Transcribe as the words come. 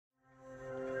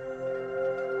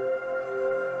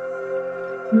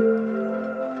I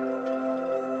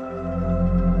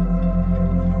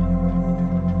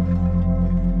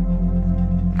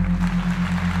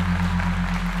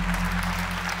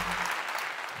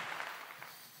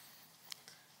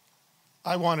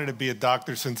wanted to be a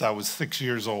doctor since I was 6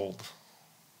 years old.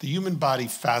 The human body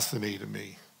fascinated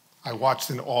me. I watched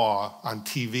in awe on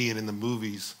TV and in the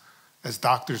movies as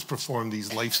doctors performed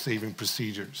these life-saving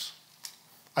procedures.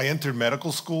 I entered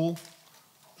medical school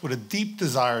with a deep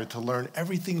desire to learn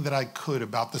everything that I could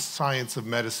about the science of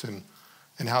medicine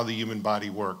and how the human body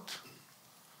worked.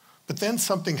 But then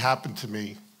something happened to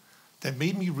me that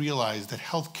made me realize that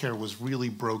healthcare was really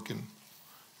broken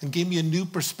and gave me a new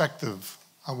perspective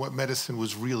on what medicine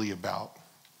was really about.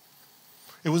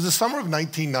 It was the summer of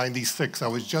 1996. I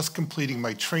was just completing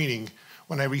my training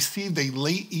when I received a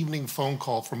late evening phone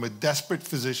call from a desperate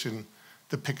physician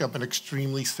to pick up an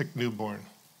extremely sick newborn.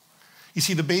 You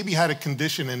see, the baby had a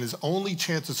condition and his only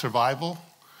chance of survival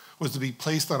was to be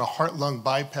placed on a heart-lung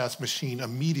bypass machine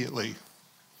immediately.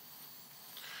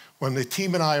 When the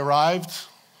team and I arrived,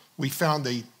 we found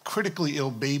a critically ill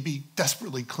baby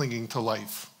desperately clinging to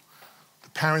life.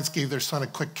 Parents gave their son a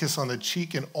quick kiss on the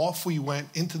cheek, and off we went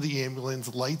into the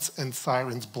ambulance, lights and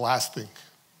sirens blasting.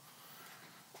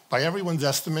 By everyone's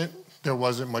estimate, there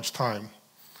wasn't much time.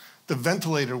 The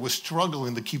ventilator was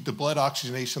struggling to keep the blood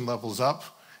oxygenation levels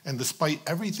up, and despite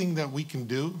everything that we can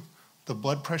do, the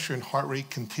blood pressure and heart rate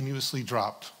continuously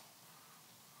dropped.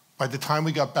 By the time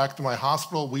we got back to my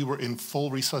hospital, we were in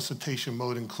full resuscitation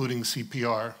mode, including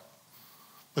CPR.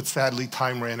 But sadly,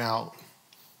 time ran out,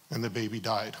 and the baby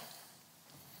died.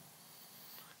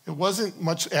 It wasn't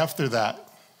much after that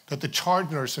the charge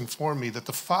nurse informed me that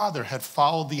the father had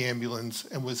followed the ambulance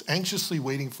and was anxiously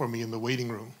waiting for me in the waiting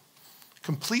room,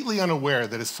 completely unaware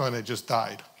that his son had just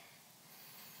died.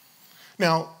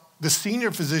 Now, the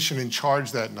senior physician in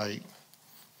charge that night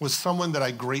was someone that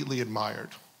I greatly admired.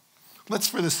 Let's,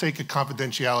 for the sake of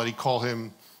confidentiality, call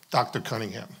him Dr.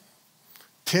 Cunningham.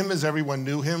 Tim, as everyone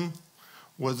knew him,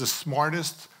 was the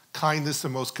smartest, kindest,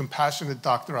 and most compassionate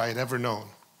doctor I had ever known.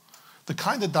 The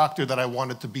kind of doctor that I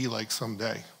wanted to be like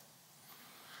someday.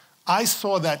 I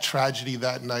saw that tragedy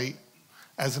that night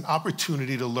as an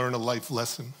opportunity to learn a life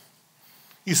lesson.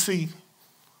 You see,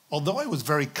 although I was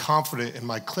very confident in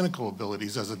my clinical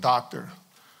abilities as a doctor,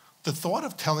 the thought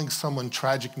of telling someone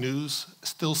tragic news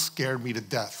still scared me to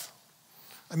death.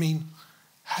 I mean,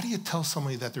 how do you tell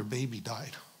somebody that their baby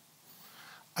died?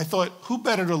 I thought, who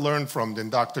better to learn from than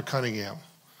Dr. Cunningham?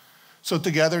 So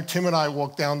together, Tim and I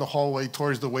walked down the hallway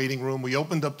towards the waiting room. We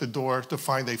opened up the door to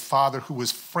find a father who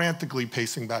was frantically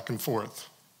pacing back and forth.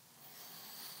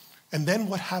 And then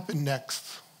what happened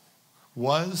next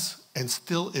was, and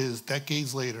still is,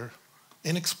 decades later,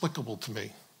 inexplicable to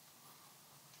me.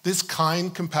 This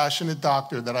kind, compassionate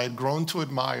doctor that I had grown to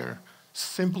admire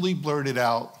simply blurted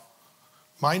out,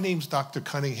 "My name's Dr.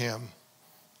 Cunningham.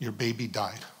 Your baby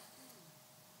died."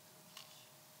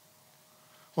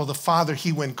 Well, the father,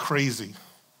 he went crazy.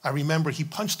 I remember he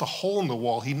punched a hole in the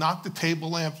wall. He knocked the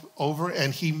table lamp over,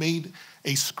 and he made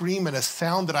a scream and a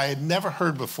sound that I had never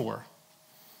heard before.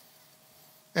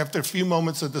 After a few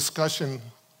moments of discussion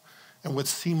and what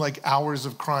seemed like hours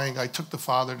of crying, I took the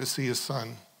father to see his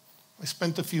son. I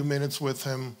spent a few minutes with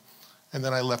him, and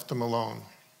then I left him alone.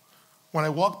 When I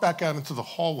walked back out into the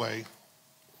hallway,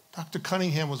 Dr.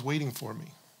 Cunningham was waiting for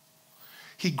me.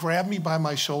 He grabbed me by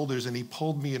my shoulders and he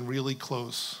pulled me in really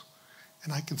close,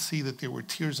 and I could see that there were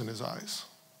tears in his eyes.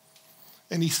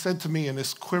 And he said to me in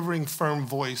this quivering, firm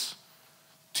voice,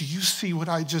 "Do you see what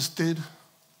I just did?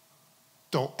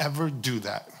 Don't ever do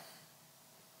that."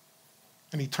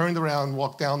 And he turned around and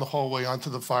walked down the hallway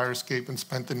onto the fire escape and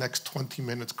spent the next 20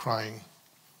 minutes crying.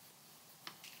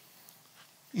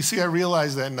 You see, I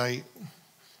realized that night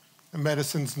that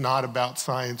medicine's not about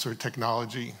science or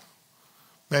technology.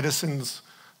 Medicine's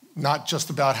not just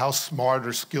about how smart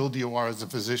or skilled you are as a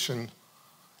physician.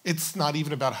 It's not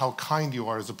even about how kind you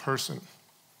are as a person.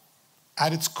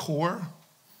 At its core,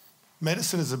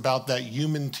 medicine is about that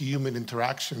human-to-human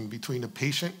interaction between a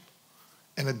patient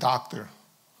and a doctor.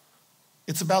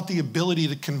 It's about the ability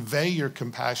to convey your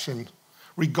compassion,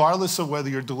 regardless of whether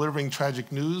you're delivering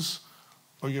tragic news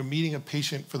or you're meeting a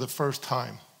patient for the first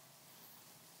time.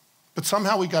 But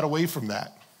somehow we got away from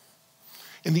that.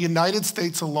 In the United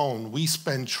States alone, we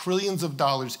spend trillions of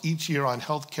dollars each year on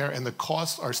healthcare, and the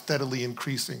costs are steadily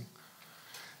increasing.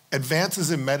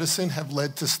 Advances in medicine have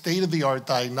led to state-of-the-art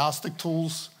diagnostic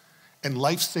tools and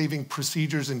life-saving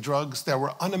procedures and drugs that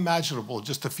were unimaginable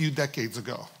just a few decades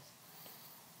ago.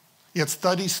 Yet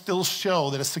studies still show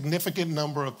that a significant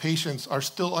number of patients are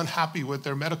still unhappy with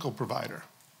their medical provider.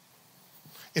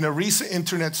 In a recent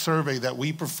internet survey that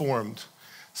we performed,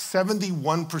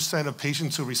 71% of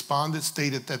patients who responded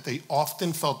stated that they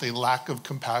often felt a lack of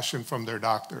compassion from their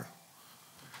doctor.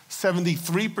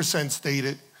 73%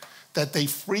 stated that they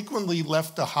frequently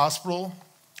left the hospital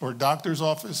or doctor's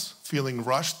office feeling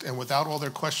rushed and without all their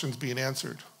questions being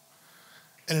answered.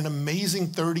 And an amazing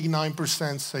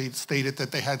 39% stated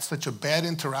that they had such a bad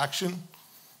interaction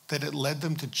that it led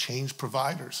them to change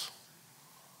providers.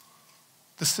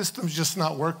 The system's just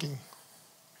not working.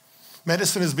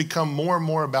 Medicine has become more and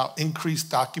more about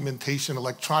increased documentation,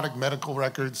 electronic medical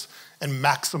records, and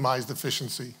maximized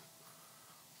efficiency.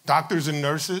 Doctors and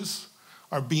nurses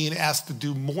are being asked to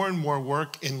do more and more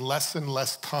work in less and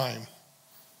less time.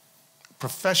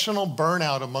 Professional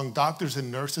burnout among doctors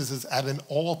and nurses is at an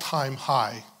all-time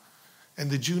high. And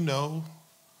did you know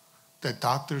that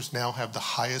doctors now have the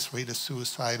highest rate of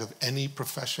suicide of any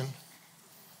profession?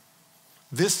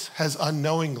 This has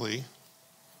unknowingly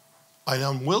and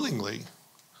unwillingly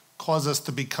caused us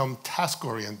to become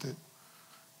task-oriented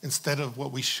instead of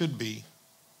what we should be,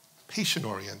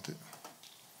 patient-oriented.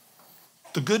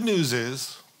 The good news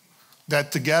is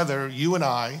that together, you and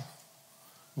I,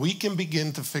 we can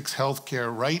begin to fix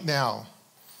healthcare right now,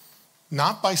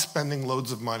 not by spending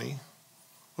loads of money,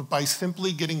 but by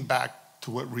simply getting back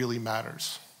to what really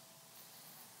matters.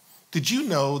 Did you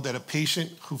know that a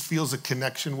patient who feels a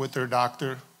connection with their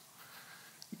doctor,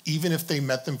 even if they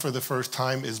met them for the first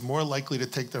time, is more likely to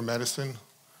take their medicine,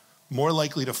 more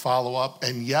likely to follow up,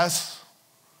 and yes,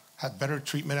 have better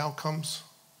treatment outcomes?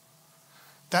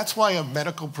 That's why a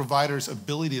medical provider's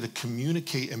ability to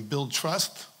communicate and build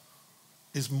trust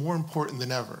is more important than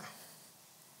ever.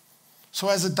 So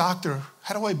as a doctor,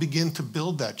 how do I begin to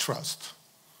build that trust?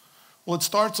 Well, it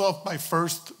starts off by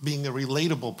first being a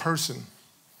relatable person,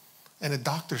 and a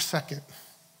doctor second.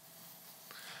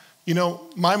 You know,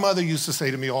 my mother used to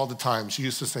say to me all the time, she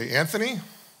used to say, "Anthony,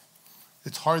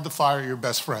 it's hard to fire your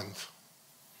best friend."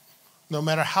 No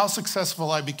matter how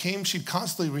successful I became, she'd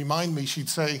constantly remind me, she'd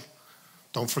say,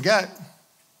 "Don't forget,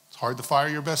 it's hard to fire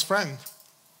your best friend."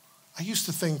 I used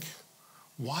to think,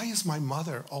 why is my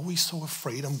mother always so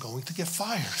afraid I'm going to get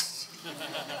fired?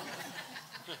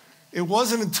 It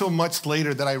wasn't until much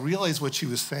later that I realized what she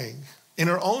was saying. In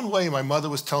her own way, my mother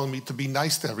was telling me to be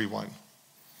nice to everyone.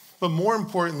 But more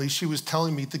importantly, she was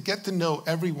telling me to get to know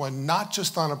everyone, not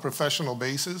just on a professional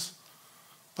basis,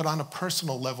 but on a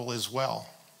personal level as well.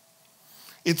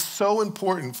 It's so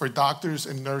important for doctors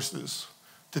and nurses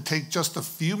to take just a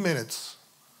few minutes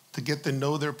to get to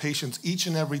know their patients each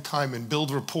and every time and build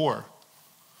rapport.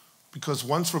 Because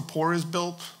once rapport is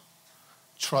built,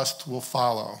 trust will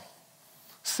follow.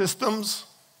 Systems,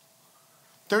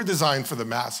 they're designed for the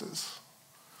masses.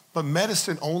 But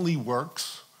medicine only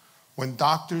works when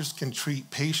doctors can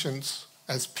treat patients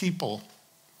as people,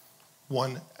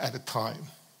 one at a time.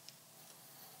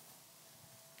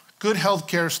 Good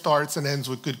healthcare starts and ends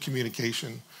with good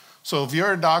communication. So if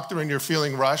you're a doctor and you're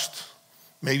feeling rushed,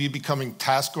 maybe becoming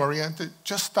task-oriented,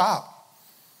 just stop.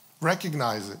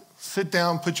 Recognize it. Sit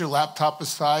down, put your laptop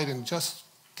aside, and just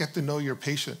get to know your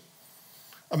patient.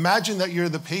 Imagine that you're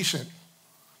the patient.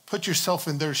 Put yourself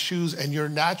in their shoes, and your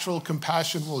natural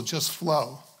compassion will just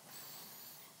flow.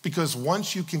 Because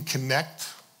once you can connect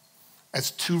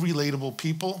as two relatable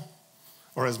people,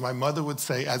 or as my mother would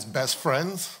say, as best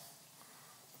friends,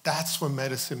 that's when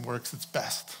medicine works its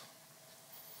best.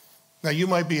 Now, you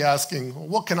might be asking, well,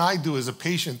 what can I do as a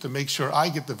patient to make sure I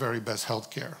get the very best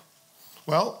health care?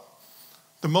 Well,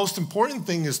 the most important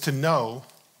thing is to know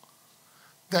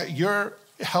that your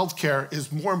health care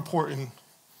is more important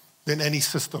than any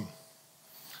system.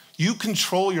 You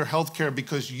control your health care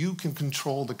because you can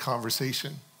control the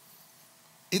conversation.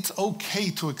 It's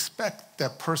okay to expect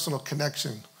that personal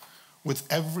connection with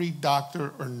every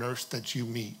doctor or nurse that you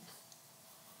meet,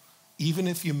 even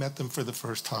if you met them for the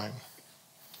first time.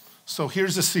 So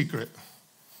here's the secret.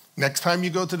 Next time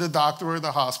you go to the doctor or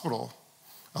the hospital,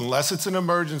 unless it's an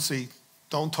emergency,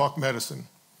 don't talk medicine.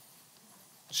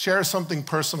 Share something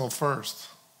personal first.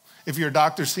 If your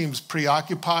doctor seems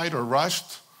preoccupied or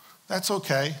rushed, that's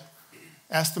okay.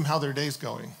 Ask them how their day's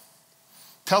going.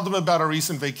 Tell them about a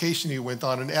recent vacation you went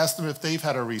on and ask them if they've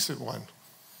had a recent one.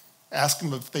 Ask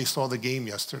them if they saw the game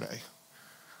yesterday.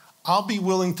 I'll be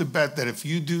willing to bet that if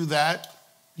you do that,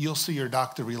 you'll see your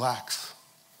doctor relax,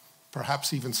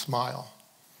 perhaps even smile.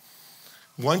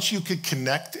 Once you could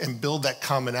connect and build that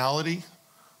commonality,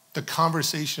 the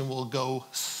conversation will go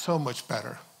so much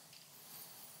better.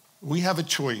 We have a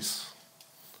choice.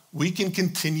 We can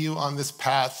continue on this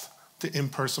path to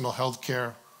impersonal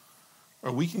healthcare,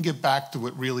 or we can get back to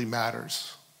what really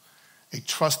matters. A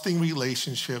trusting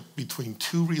relationship between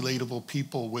two relatable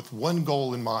people with one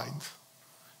goal in mind,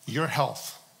 your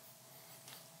health.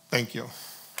 Thank you.